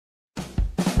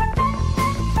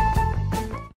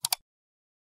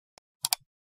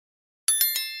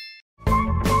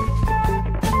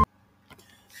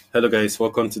Hello guys,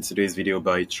 welcome to today's video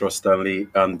by Trust Stanley,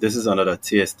 and this is another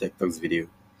TS Tech Talks video.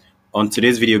 On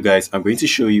today's video guys, I'm going to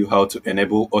show you how to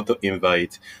enable auto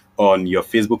invite on your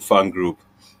Facebook fan group.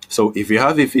 So if you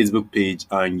have a Facebook page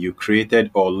and you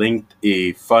created or linked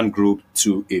a fan group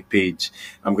to a page,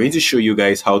 I'm going to show you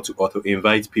guys how to auto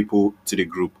invite people to the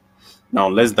group. Now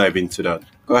let's dive into that.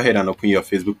 Go ahead and open your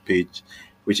Facebook page,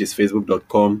 which is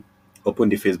facebook.com. Open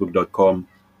the facebook.com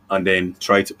and then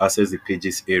try to access the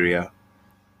pages area.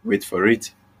 Wait for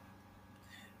it.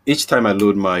 Each time I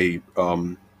load my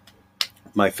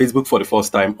Facebook for the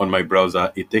first time on my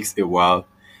browser, it takes a while.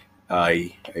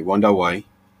 I wonder why.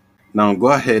 Now go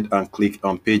ahead and click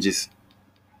on pages.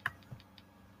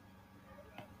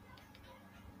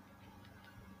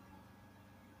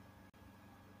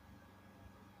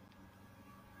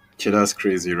 Okay, that's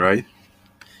crazy, right?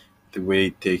 The way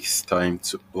it takes time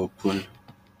to open.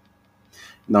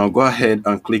 Now go ahead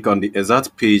and click on the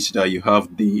exact page that you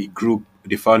have the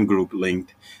fan group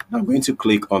linked. Now I'm going to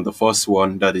click on the first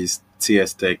one, that is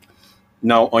TS Tech.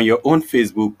 Now, on your own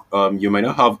Facebook, you might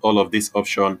not have all of this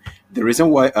option. The reason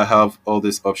why I have all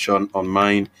this option on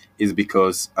mine is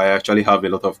because I actually have a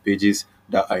lot of pages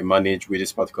that I manage with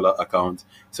this particular account.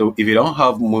 So if you don't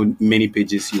have many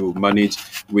pages you manage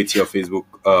with your Facebook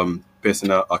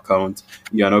personal account,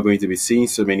 you are not going to be seeing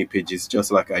so many pages,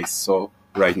 just like I saw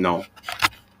right now.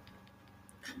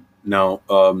 Now,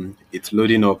 it's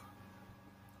loading up.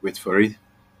 Wait for it.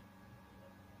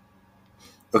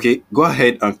 Okay, go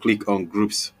ahead and click on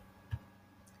groups.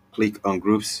 Click on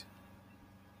groups.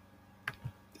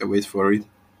 Wait for it.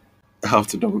 I have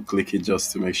to double click it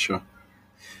just to make sure.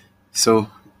 So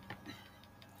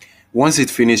once it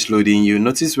finished loading, you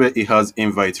notice where it has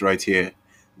invite right here.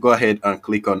 Go ahead and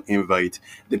click on invite.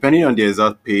 Depending on the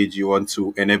exact page you want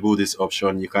to enable this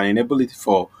option, you can enable it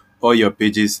for all your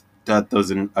pages. That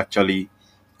doesn't actually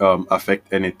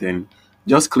affect anything.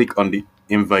 Just click on the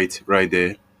invite right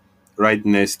there, right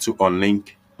next to on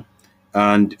link,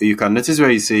 and you can notice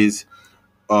where it says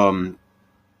um,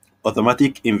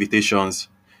 automatic invitations.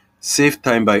 Save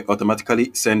time by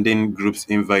automatically sending groups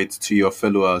invites to your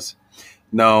followers.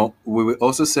 Now, we will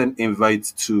also send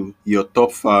invites to your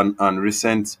top fan and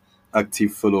recent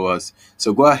active followers.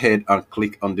 So go ahead and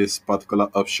click on this particular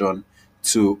option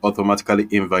to automatically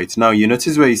invite. Now, you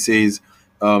notice where it says,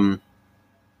 do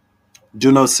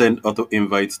not send auto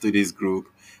invites to this group.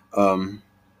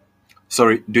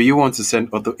 Sorry, do you want to send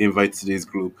auto invites to this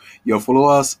group? Your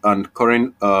followers and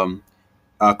current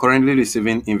are currently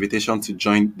receiving invitation to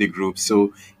join the group.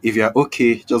 So if you're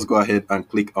okay, just go ahead and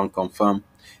click on confirm.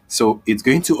 So it's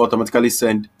going to automatically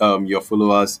send your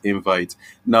followers invite.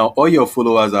 Now all your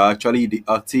followers are actually the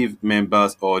active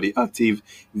members or the active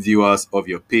viewers of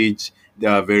your page. They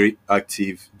are very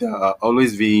active. They are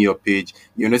always viewing your page.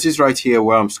 You notice right here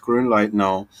where I'm scrolling right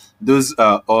now, those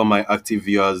are all my active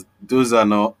viewers. Those are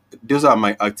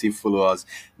my active followers.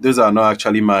 Those are not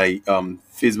actually my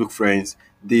Facebook friends.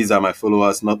 These are my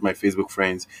followers, not my Facebook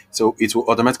friends. So it will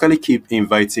automatically keep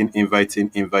inviting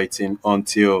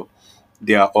until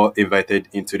they are all invited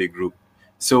into the group.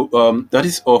 So that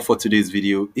is all for today's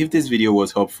video. If this video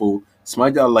was helpful,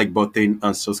 smash that like button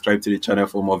and subscribe to the channel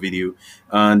for more video.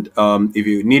 And if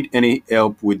you need any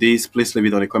help with this, please leave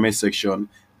it on the comment section,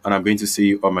 and I'm going to see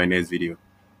you on my next video.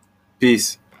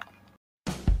 Peace.